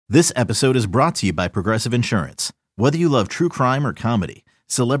This episode is brought to you by Progressive Insurance. Whether you love true crime or comedy,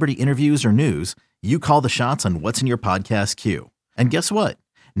 celebrity interviews or news, you call the shots on what's in your podcast queue. And guess what?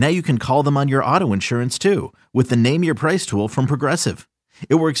 Now you can call them on your auto insurance too with the Name Your Price tool from Progressive.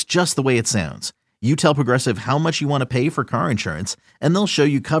 It works just the way it sounds. You tell Progressive how much you want to pay for car insurance, and they'll show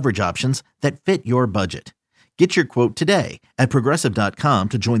you coverage options that fit your budget. Get your quote today at Progressive.com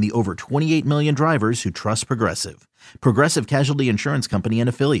to join the over 28 million drivers who trust Progressive. Progressive Casualty Insurance Company and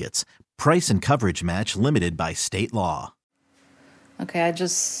Affiliates. Price and coverage match limited by state law. Okay, I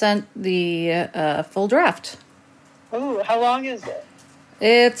just sent the full draft. Ooh, how long is it?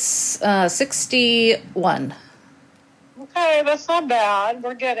 It's 61. Okay, that's not bad.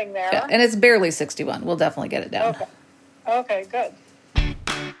 We're getting there. Yeah, and it's barely 61. We'll definitely get it down. Okay, good.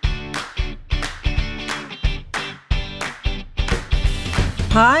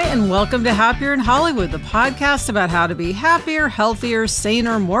 Hi, and welcome to Happier in Hollywood, the podcast about how to be happier, healthier,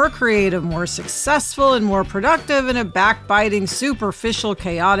 saner, more creative, more successful, and more productive in a backbiting, superficial,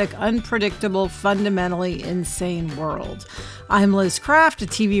 chaotic, unpredictable, fundamentally insane world. I'm Liz Craft, a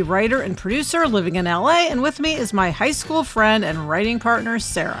TV writer and producer living in LA, and with me is my high school friend and writing partner,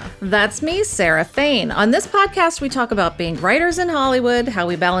 Sarah. That's me, Sarah Fain. On this podcast, we talk about being writers in Hollywood, how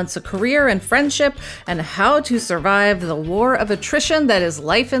we balance a career and friendship, and how to survive the war of attrition that is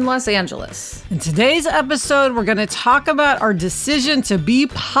life in Los Angeles. In today's episode, we're going to talk about our decision to be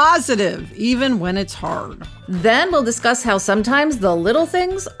positive, even when it's hard. Then we'll discuss how sometimes the little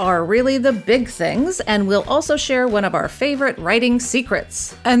things are really the big things, and we'll also share one of our favorite writing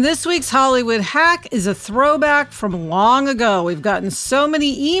secrets. And this week's Hollywood hack is a throwback from long ago. We've gotten so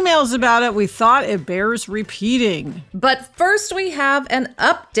many emails about it, we thought it bears repeating. But first we have an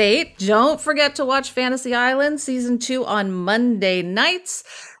update. Don't forget to watch Fantasy Island Season 2 on Monday nights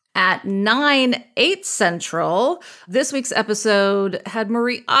at 9/8 Central. This week's episode had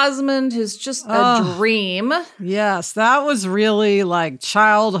Marie Osmond, who's just a dream. Yes, that was really like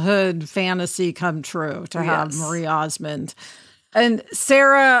childhood fantasy come true to have Marie Osmond. And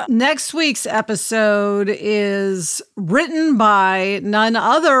Sarah, next week's episode is written by none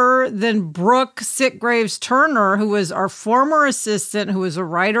other than Brooke Sitgraves Turner, who was our former assistant, who was a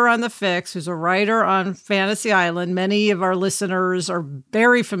writer on The Fix, who's a writer on Fantasy Island. Many of our listeners are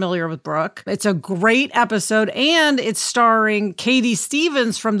very familiar with Brooke. It's a great episode, and it's starring Katie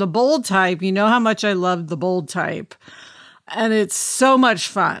Stevens from The Bold Type. You know how much I love The Bold Type. And it's so much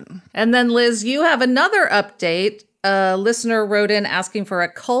fun. And then, Liz, you have another update. A listener wrote in asking for a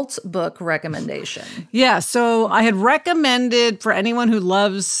cult book recommendation. Yeah, so I had recommended for anyone who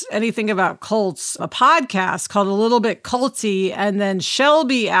loves anything about cults, a podcast called A Little Bit Culty. And then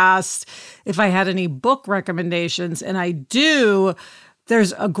Shelby asked if I had any book recommendations. And I do.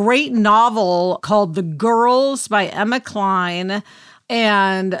 There's a great novel called The Girls by Emma Cline.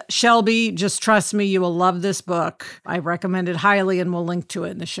 And Shelby, just trust me, you will love this book. I recommend it highly, and we'll link to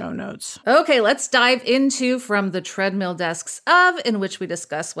it in the show notes. Okay, let's dive into From the Treadmill Desks of, in which we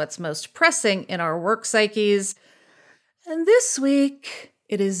discuss what's most pressing in our work psyches. And this week,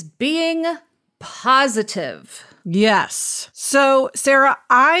 it is being positive. Yes. So, Sarah,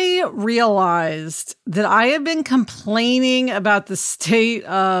 I realized that I have been complaining about the state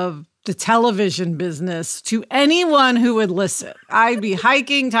of the television business to anyone who would listen. I'd be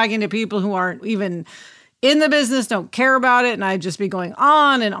hiking, talking to people who aren't even in the business, don't care about it, and I'd just be going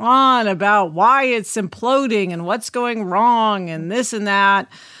on and on about why it's imploding and what's going wrong and this and that.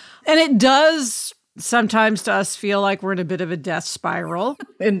 And it does sometimes to us feel like we're in a bit of a death spiral.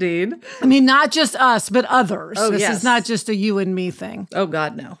 Indeed. I mean, not just us, but others. Oh, this yes. is not just a you and me thing. Oh,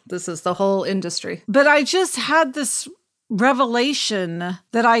 God, no. This is the whole industry. But I just had this revelation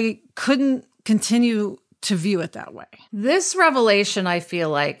that I couldn't continue to view it that way. This revelation, I feel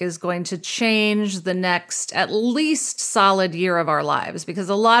like, is going to change the next at least solid year of our lives, because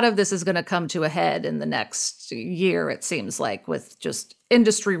a lot of this is going to come to a head in the next year, it seems like, with just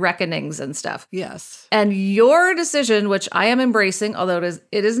industry reckonings and stuff. Yes. And your decision, which I am embracing, although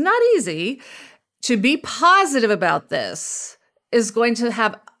it is not easy, to be positive about this is going to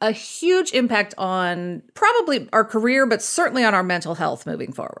have a huge impact on probably our career, but certainly on our mental health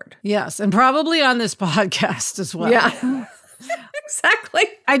moving forward. Yes, and probably on this podcast as well. Yeah, exactly.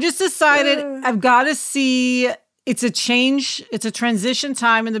 I just decided I've got to see it's a change, it's a transition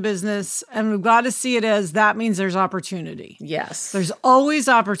time in the business, and we've got to see it as that means there's opportunity. Yes. There's always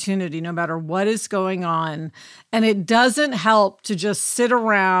opportunity no matter what is going on. And it doesn't help to just sit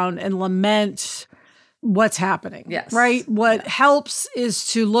around and lament what's happening. Yes. Right? What helps is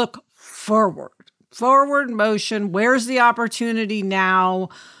to look forward motion. Where's the opportunity now?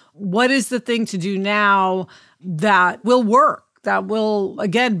 What is the thing to do now that will work? that will,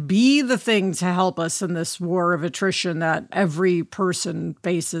 again, be the thing to help us in this war of attrition that every person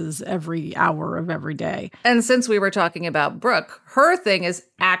faces every hour of every day. And since we were talking about Brooke, her thing is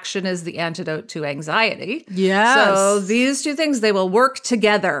action is the antidote to anxiety. Yes. So these two things, they will work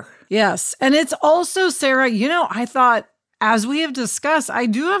together. Yes. And it's also, Sarah, I thought, as we have discussed, I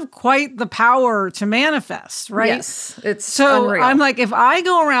do have quite the power to manifest, right? Yes, it's so unreal. I'm like, if I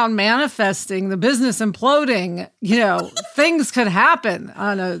go around manifesting the business imploding, things could happen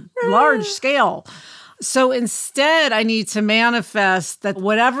on a large scale. So instead, I need to manifest that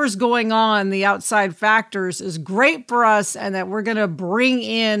whatever's going on, the outside factors, is great for us and that we're going to bring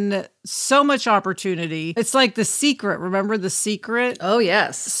in so much opportunity. It's like The Secret. Remember The Secret? Oh,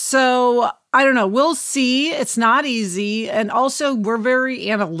 yes. So I don't know. We'll see. It's not easy. And also, we're very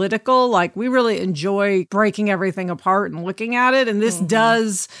analytical. Like, we really enjoy breaking everything apart and looking at it. And this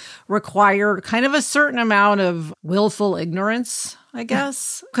does require kind of a certain amount of willful ignorance, I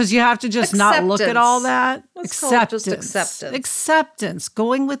guess, because you have to just not look at all that. Acceptance,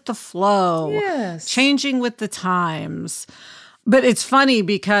 going with the flow, yes. Changing with the times. But it's funny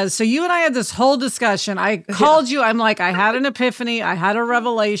because, so you and I had this whole discussion. I called you. I'm like, I had an epiphany. I had a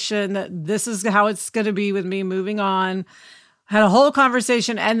revelation that this is how it's going to be with me moving on. Had a whole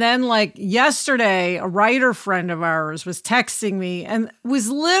conversation. And then like yesterday, a writer friend of ours was texting me and was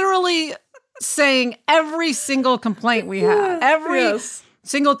literally saying every single complaint we had, every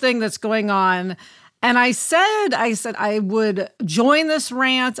single thing that's going on. And I said I would join this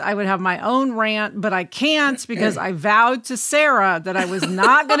rant. I would have my own rant, but I can't because I vowed to Sarah that I was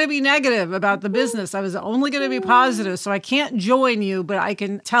not going to be negative about the business. I was only going to be positive. So I can't join you, but I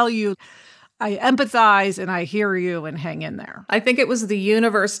can tell you I empathize and I hear you and hang in there. I think it was the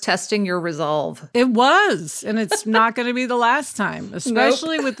universe testing your resolve. It was. And it's not going to be the last time,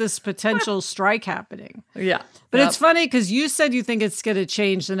 especially with this potential strike happening. Yeah. But it's funny because you said you think it's going to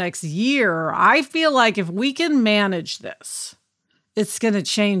change the next year. I feel like if we can manage this, it's going to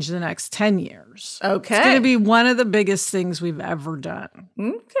change the next 10 years. Okay. It's going to be one of the biggest things we've ever done.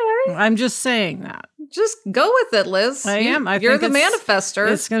 Okay. I'm just saying that. Just go with it, Liz. I am. You're the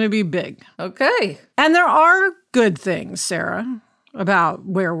manifester. It's going to be big. Okay. And there are good things, Sarah, about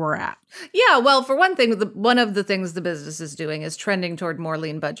where we're at. Yeah, well, for one thing, one of the things the business is doing is trending toward more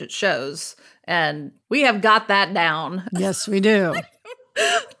lean budget shows. And we have got that down. Yes, we do.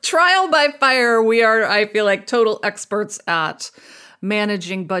 Trial by fire, we are, I feel like, total experts at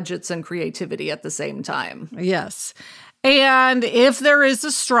managing budgets and creativity at the same time. Yes. And if there is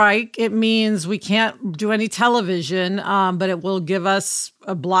a strike, it means we can't do any television, but it will give us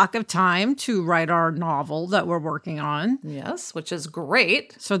a block of time to write our novel that we're working on. Yes, which is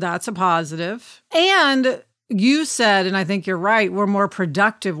great. So that's a positive. And you said, and I think you're right, we're more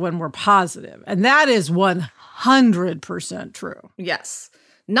productive when we're positive. And that is 100% true. Yes.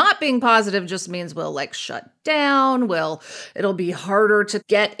 Not being positive just means we'll shut down. It'll be harder to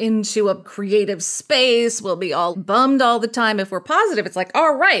get into a creative space. We'll be all bummed all the time. If we're positive, it's like,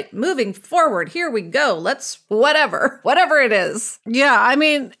 all right, moving forward, here we go. Let's whatever it is. Yeah. I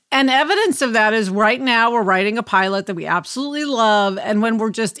mean, and evidence of that is right now we're writing a pilot that we absolutely love. And when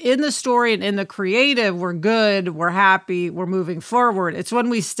we're just in the story and in the creative, we're good, we're happy, we're moving forward. It's when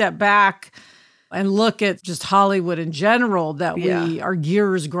we step back and look at just Hollywood in general that our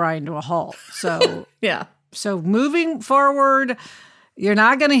gears grind to a halt. So yeah. So moving forward, you're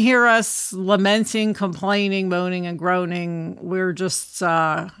not going to hear us lamenting, complaining, moaning, and groaning. We're just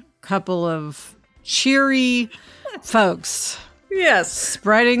a couple of cheery folks. Yes.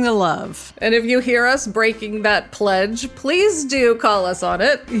 Spreading the love. And if you hear us breaking that pledge, please do call us on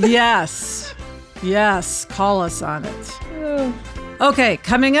it. Yes. Yes, call us on it. Okay,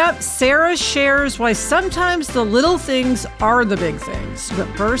 coming up, Sarah shares why sometimes the little things are the big things. But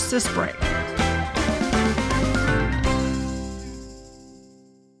first, this break.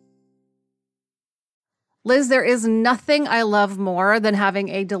 Liz, there is nothing I love more than having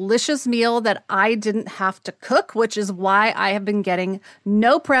a delicious meal that I didn't have to cook, which is why I have been getting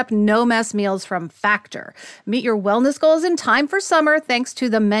no prep, no mess meals from Factor. Meet your wellness goals in time for summer thanks to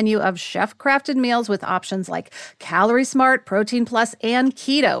the menu of chef-crafted meals with options like Calorie Smart, Protein Plus, and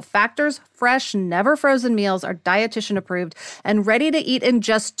Keto. Factor's fresh, never frozen meals are dietitian approved and ready to eat in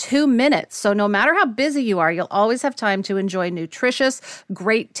just 2 minutes. So no matter how busy you are, you'll always have time to enjoy nutritious,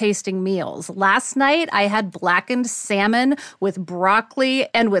 great tasting meals. Last night, I had blackened salmon with broccoli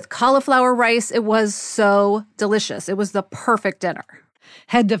and with cauliflower rice. It was so delicious. It was the perfect dinner.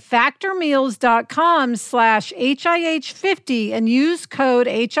 Head to factormeals.com/HIH50 and use code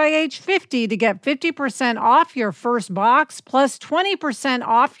HIH50 to get 50% off your first box plus 20%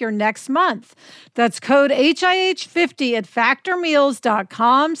 off your next month. That's code HIH50 at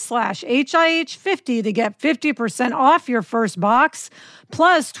factormeals.com/HIH50 to get 50% off your first box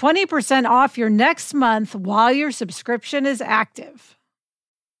plus 20% off your next month while your subscription is active.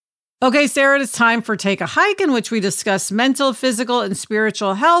 Okay, Sarah, it's time for Take a Hike, in which we discuss mental, physical, and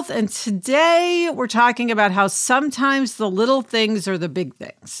spiritual health. And today we're talking about how sometimes the little things are the big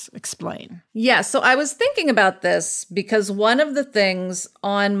things. Explain. Yeah, so I was thinking about this because one of the things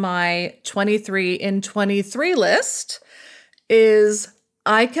on my 23 in 23 list is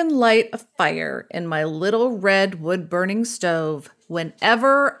I can light a fire in my little red wood-burning stove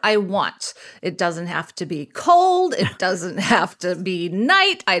whenever I want. It doesn't have to be cold. It doesn't have to be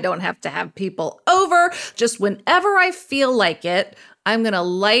night. I don't have to have people over. Just whenever I feel like it, I'm going to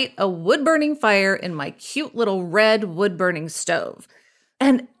light a wood-burning fire in my cute little red wood-burning stove.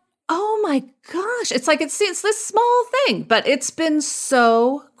 And oh my gosh, it's like it's this small thing, but it's been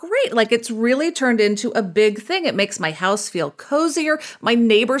so great. Like it's really turned into a big thing. It makes my house feel cozier. My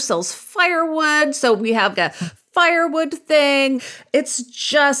neighbor sells firewood, so we have a firewood thing. It's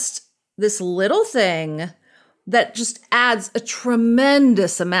just this little thing that just adds a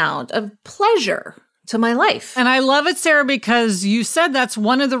tremendous amount of pleasure to my life. And I love it, Sarah, because you said that's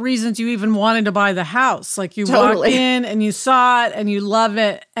one of the reasons you even wanted to buy the house. Like you walked in and you saw it and you love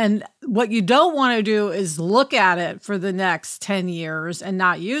it. And what you don't want to do is look at it for the next 10 years and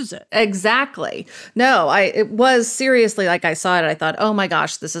not use it. Exactly. No, it was seriously like I saw it. I thought, oh my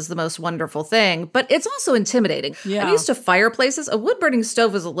gosh, this is the most wonderful thing. But it's also intimidating. Yeah. I'm used to fireplaces. A wood burning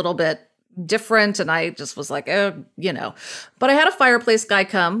stove is a little bit different. And I just was like, oh, But I had a fireplace guy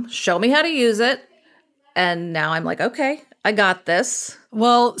come, show me how to use it. And now I'm like, okay, I got this.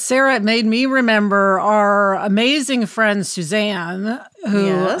 Well, Sarah, it made me remember our amazing friend Suzanne,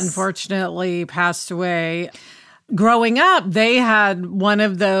 who unfortunately passed away. Growing up, they had one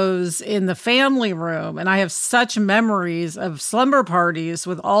of those in the family room, and I have such memories of slumber parties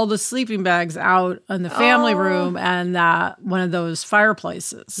with all the sleeping bags out in the family room and one of those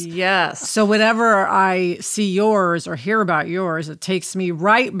fireplaces. Yes. So whenever I see yours or hear about yours, it takes me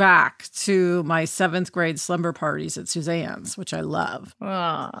right back to my 7th grade slumber parties at Suzanne's, which I love.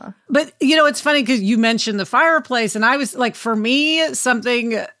 Aww. But, it's funny because you mentioned the fireplace, and I was like, for me,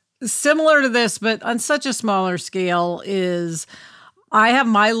 something similar to this, but on such a smaller scale, is I have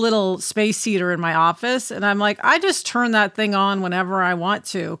my little space heater in my office, and I'm like, I just turn that thing on whenever I want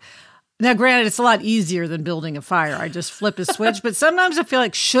to. Now, granted, it's a lot easier than building a fire. I just flip a switch, but sometimes I feel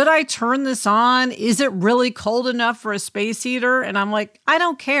like, should I turn this on? Is it really cold enough for a space heater? And I'm like, I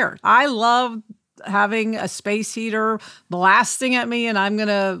don't care. I love having a space heater blasting at me, and I'm going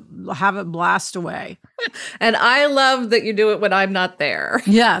to have it blast away. And I love that you do it when I'm not there.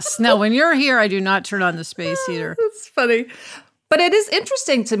 Yes. No, when you're here, I do not turn on the space heater. It's funny. But it is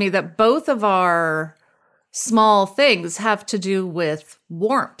interesting to me that both of our small things have to do with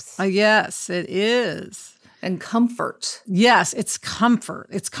warmth. Yes, it is. And comfort. Yes, it's comfort.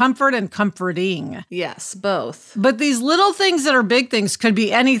 It's comfort and comforting. Yes, both. But these little things that are big things could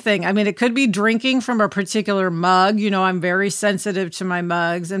be anything. I mean, it could be drinking from a particular mug. I'm very sensitive to my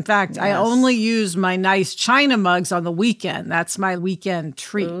mugs. In fact, I only use my nice China mugs on the weekend. That's my weekend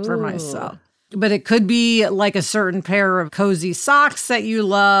treat for myself. But it could be like a certain pair of cozy socks that you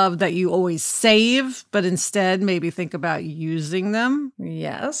love, that you always save, but instead maybe think about using them.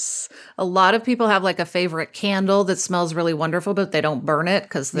 Yes. A lot of people have like a favorite candle that smells really wonderful, but they don't burn it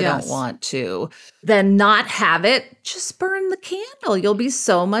because they don't want to then not have it. Just burn the candle. You'll be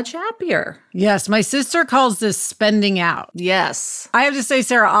so much happier. Yes. My sister calls this spending out. Yes. I have to say,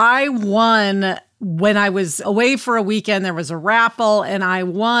 Sarah, I won. When I was away for a weekend, there was a raffle, and I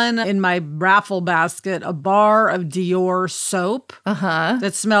won in my raffle basket a bar of Dior soap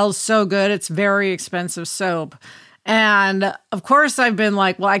that smells so good. It's very expensive soap. And of course, I've been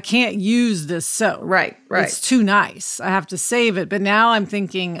like, well, I can't use this soap. Right. It's too nice. I have to save it. But now I'm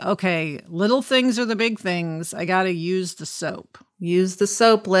thinking, okay, little things are the big things. I got to use the soap. Use the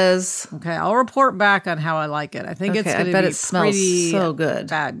soap, Liz. Okay, I'll report back on how I like it. I think it's going to be it smells so good.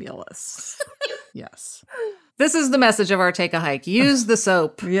 Fabulous. Yes. This is the message of our Take a Hike. Use the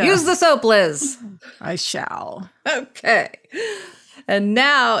soap. Yes. Use the soap, Liz. I shall. Okay. And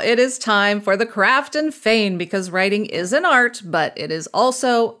now it is time for the craft and feign, because writing is an art, but it is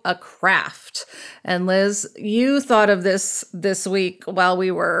also a craft. And Liz, you thought of this week while we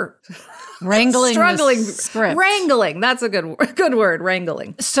were Wrangling struggling the script. Wrangling. That's a good word,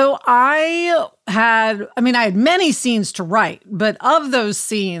 wrangling. So I had many scenes to write, but of those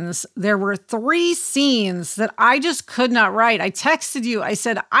scenes, there were 3 scenes that I just could not write. I texted you. I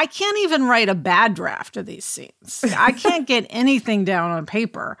said, I can't even write a bad draft of these scenes. I can't get anything down on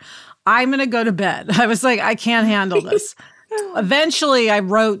paper. I'm going to go to bed. I was like, I can't handle this. Eventually, I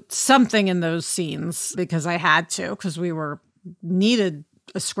wrote something in those scenes because I had to, because we needed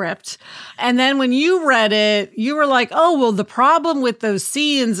a script. And then when you read it, you were like, oh, well, the problem with those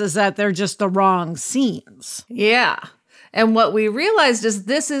scenes is that they're just the wrong scenes. Yeah. And what we realized is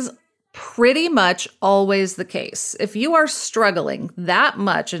this is pretty much always the case. If you are struggling that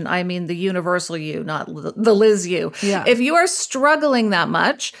much, and I mean the universal you, not the Liz you. Yeah. If you are struggling that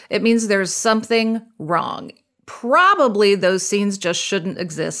much, it means there's something wrong. Probably those scenes just shouldn't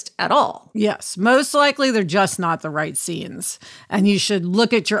exist at all. Yes, most likely they're just not the right scenes. And you should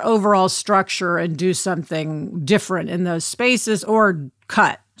look at your overall structure and do something different in those spaces or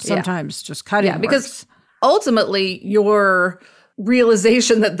cut. Sometimes just cutting because ultimately your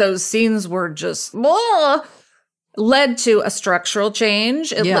realization that those scenes were just led to a structural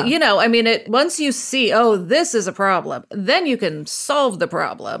change. Once you see, oh, this is a problem, then you can solve the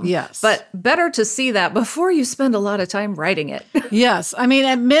problem. Yes. But better to see that before you spend a lot of time writing it. Yes. I mean,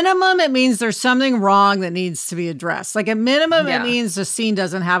 at minimum, it means there's something wrong that needs to be addressed. Like at minimum, it means the scene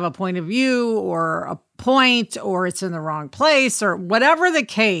doesn't have a point of view or a point, or it's in the wrong place, or whatever the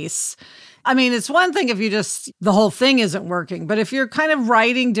case. I mean, it's one thing if the whole thing isn't working, but if you're kind of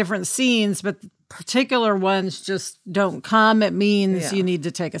writing different scenes, but particular ones just don't come, it means you need to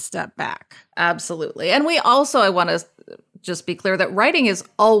take a step back. Absolutely. And I want to just be clear that writing is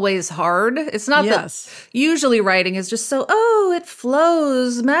always hard. It's not that usually writing is just it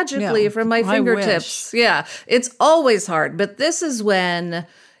flows magically from my fingertips. Yeah, it's always hard. But this is when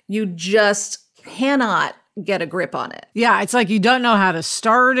you just cannot get a grip on it. Yeah, it's like you don't know how to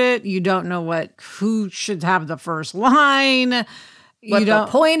start it. You don't know who should have the first line. What the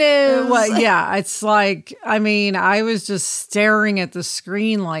point is. Yeah, it's like, I was just staring at the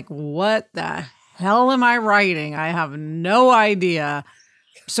screen like, what the hell am I writing? I have no idea.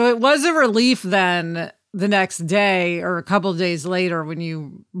 So it was a relief then the next day or a couple of days later when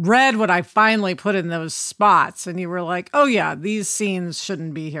you read what I finally put in those spots and you were like, oh yeah, these scenes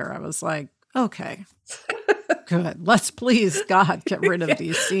shouldn't be here. I was like, okay. Good. Let's please, God, get rid of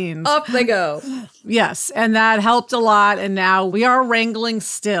these scenes. Up they go. Yes. And that helped a lot. And now we are wrangling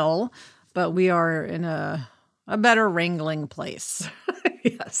still, but we are in a better wrangling place.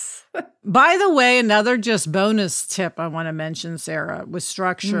 Yes. By the way, another just bonus tip I want to mention, Sarah, with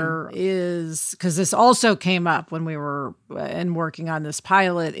structure is, because this also came up when we were working on this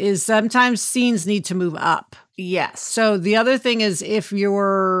pilot, is sometimes scenes need to move up. Yes. So the other thing is if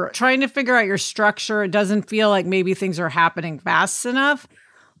you're trying to figure out your structure, it doesn't feel like maybe things are happening fast enough.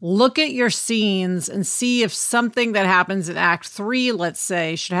 Look at your scenes and see if something that happens in Act 3, let's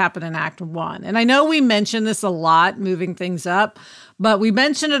say, should happen in Act 1. And I know we mention this a lot, moving things up, but we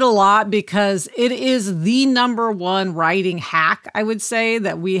mention it a lot because it is the number one writing hack, I would say,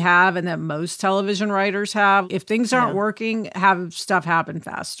 that we have and that most television writers have. If things aren't working, have stuff happen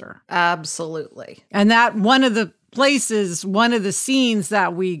faster. Absolutely. And that one of the scenes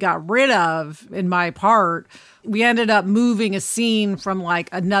that we got rid of in my part, we ended up moving a scene from like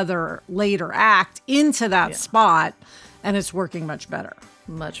another later act into that spot, and it's working much better.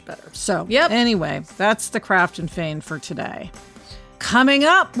 Much better. So anyway, that's the Craft and Feign for today. Coming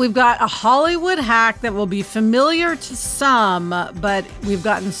up, we've got a Hollywood hack that will be familiar to some, but we've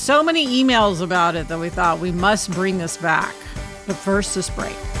gotten so many emails about it that we thought we must bring this back. But first, this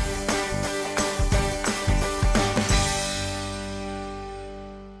break.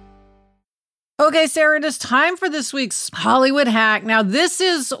 Okay, Sarah, it is time for this week's Hollywood hack. Now, this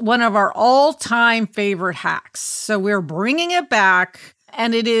is one of our all-time favorite hacks. So we're bringing it back,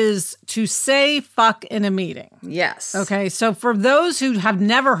 and it is to say fuck in a meeting. Yes. Okay, so for those who have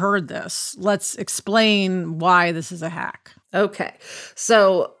never heard this, let's explain why this is a hack. Okay,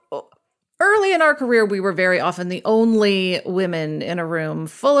 so early in our career, we were very often the only women in a room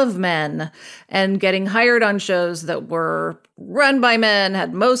full of men and getting hired on shows that were run by men,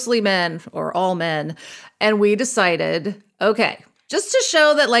 had mostly men or all men. And we decided, okay, just to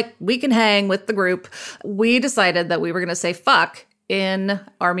show that like we can hang with the group, we decided that we were going to say fuck in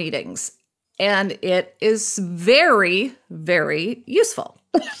our meetings. And it is very, very useful.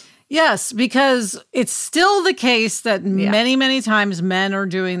 Yes, because it's still the case that many, many times men are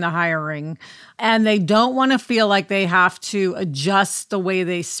doing the hiring. and they don't want to feel like they have to adjust the way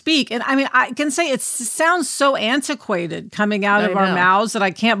they speak. And I mean, I can say it sounds so antiquated coming out of our mouths that I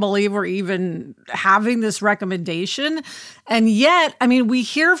can't believe we're even having this recommendation. And yet, I mean, we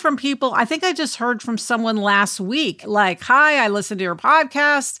hear from people. I think I just heard from someone last week, like, hi, I listened to your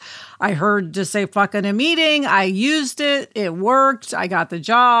podcast. I heard to say fuck in a meeting. I used it. It worked. I got the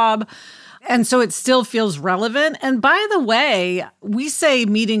job. And so it still feels relevant. And by the way, we say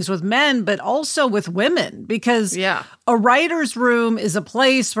meetings with men, but also with women, because a writer's room is a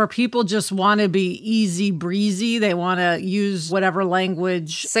place where people just want to be easy breezy. They want to use whatever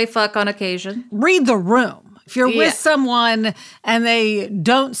language. Say fuck on occasion. Read the room. If you're with someone and they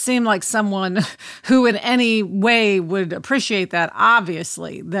don't seem like someone who in any way would appreciate that,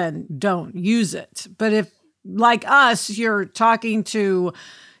 obviously, then don't use it. But if, like us, you're talking to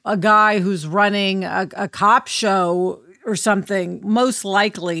a guy who's running a cop show or something, most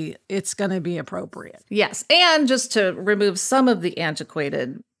likely it's going to be appropriate. Yes. And just to remove some of the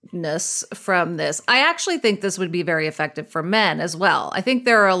antiquatedness from this, I actually think this would be very effective for men as well. I think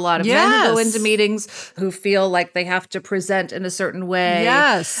there are a lot of men who go into meetings who feel like they have to present in a certain way.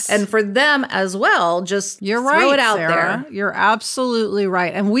 Yes. And for them as well, just throw it out there. You're absolutely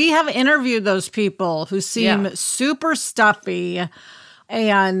right. And we have interviewed those people who seem super stuffy.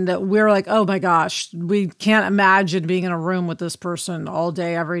 And we're like, oh my gosh, we can't imagine being in a room with this person all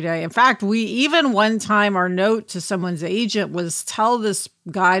day, every day. In fact, we even one time, our note to someone's agent was tell this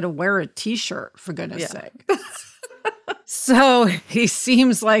guy to wear a t-shirt, for goodness sake. So he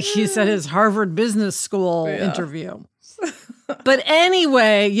seems like he's at his Harvard Business School interview. But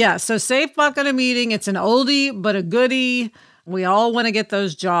anyway, so say fuck at a meeting. It's an oldie, but a goodie. We all want to get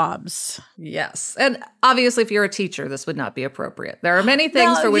those jobs. Yes. And obviously, if you're a teacher, this would not be appropriate. There are many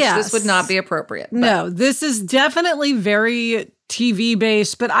things for which this would not be appropriate. But. No, this is definitely very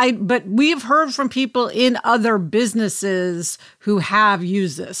TV-based, but we've heard from people in other businesses who have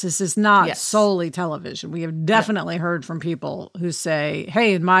used this. This is not solely television. We have definitely heard from people who say,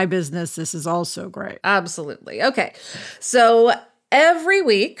 hey, in my business, this is also great. Absolutely. Okay. So every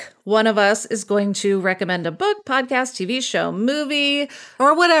week, one of us is going to recommend a book, podcast, TV show, movie.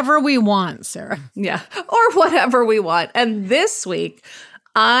 Or whatever we want, Sarah. Yeah, or whatever we want. And this week,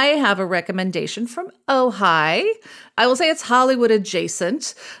 I have a recommendation from Ojai. I will say it's Hollywood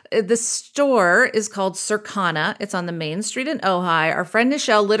adjacent. The store is called Circana. It's on the main street in Ojai. Our friend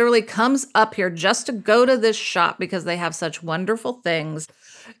Nichelle literally comes up here just to go to this shop because they have such wonderful things.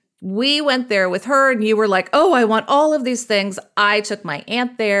 We went there with her and you were like, oh, I want all of these things. I took my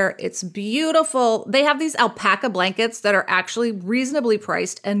aunt there. It's beautiful. They have these alpaca blankets that are actually reasonably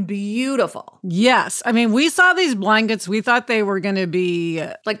priced and beautiful. Yes. I mean, we saw these blankets. We thought they were going to be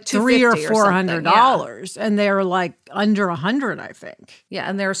like $300 or $400 and they're like under $100, I think. Yeah.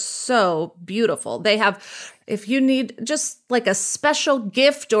 And they're so beautiful. They have, if you need just like a special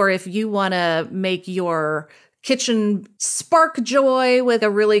gift or if you want to make your kitchen spark joy with a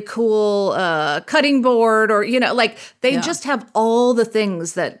really cool cutting board or, like they just have all the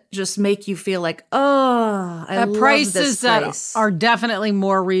things that just make you feel like, oh, I love prices this place. That are definitely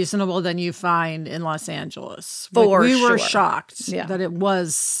more reasonable than you find in Los Angeles. We were shocked that it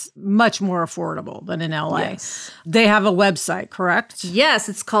was much more affordable than in LA. Yes. They have a website, correct? Yes,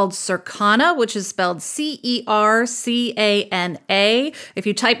 it's called Circana, which is spelled Cercana. If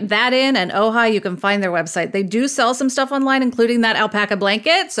you type that in and Ojai, you can find their website. They do sell some stuff online, including that alpaca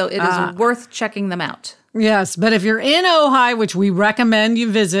blanket, so it is worth checking them out. Yes, but if you're in Ojai, which we recommend you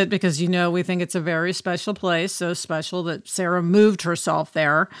visit because, we think it's a very special place, so special that Sarah moved herself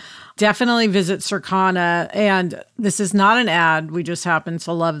there, definitely visit Circana. And this is not an ad. We just happen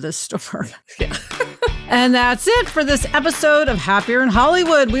to love this store. Yeah. And that's it for this episode of Happier in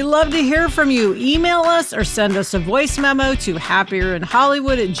Hollywood. We love to hear from you. Email us or send us a voice memo to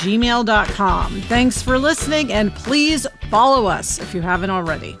happierinhollywood@gmail.com. Thanks for listening, and please follow us if you haven't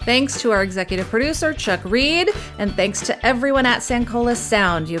already. Thanks to our executive producer, Chuck Reed, and thanks to everyone at Sankola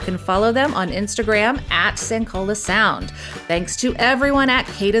Sound. You can follow them on Instagram at Sankola Sound. Thanks to everyone at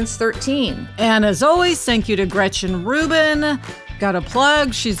Cadence 13. And as always, thank you to Gretchen Rubin. Got a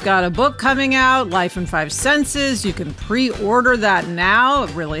plug. She's got a book coming out, Life in 5 Senses. You can pre-order that now. It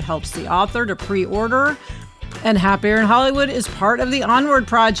really helps the author to pre-order. And Happier in Hollywood is part of the Onward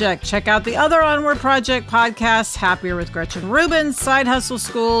Project. Check out the other Onward Project podcasts, Happier with Gretchen Rubin, Side Hustle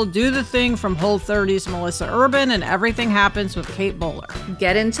School, Do the Thing from Whole30's Melissa Urban, and Everything Happens with Kate Bowler.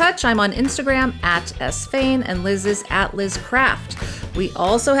 Get in touch. I'm on Instagram at @sfain and Liz is at Liz Craft. We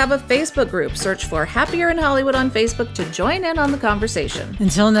also have a Facebook group. Search for Happier in Hollywood on Facebook to join in on the conversation.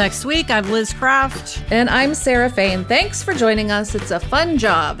 Until next week, I'm Liz Craft. And I'm Sarah Fain. Thanks for joining us. It's a fun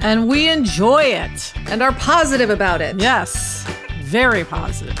job. And we enjoy it. And are positive about it. Yes, very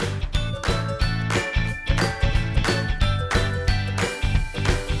positive.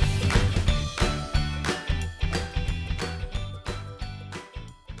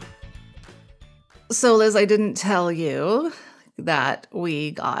 So, Liz, I didn't tell you that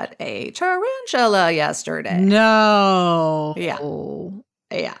we got a tarantula yesterday. No.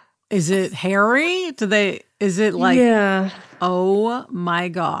 Yeah. Is it hairy? Is it like, yeah. Oh my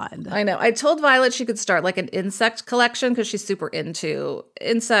God. I know. I told Violet she could start like an insect collection because she's super into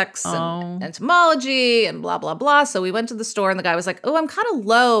insects and entomology and blah, blah, blah. So we went to the store and the guy was like, oh, I'm kind of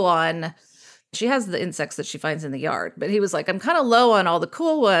low on, she has the insects that she finds in the yard. But he was like, I'm kind of low on all the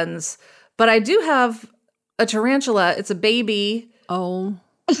cool ones. But I do have a tarantula. It's a baby. Oh.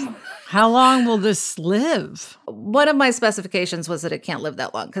 How long will this live? One of my specifications was that it can't live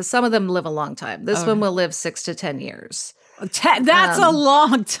that long because some of them live a long time. This one will live 6 to 10 years. That's a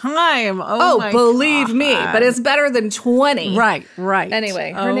long time. Oh, believe me. But it's better than 20. Right.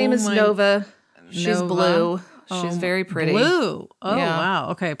 Anyway, her name is Nova. She's blue. She's very pretty. Blue. Oh, yeah. Wow.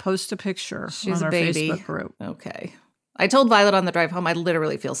 Okay, post a picture She's on our baby. Facebook group. Okay. I told Violet on the drive home, I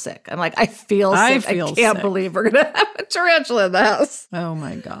literally feel sick. I'm like, I feel sick. I can't believe we're going to have a tarantula in the house. Oh,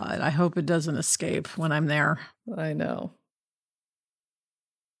 my God. I hope it doesn't escape when I'm there. I know.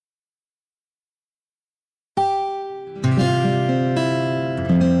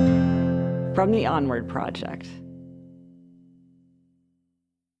 From the Onward Project.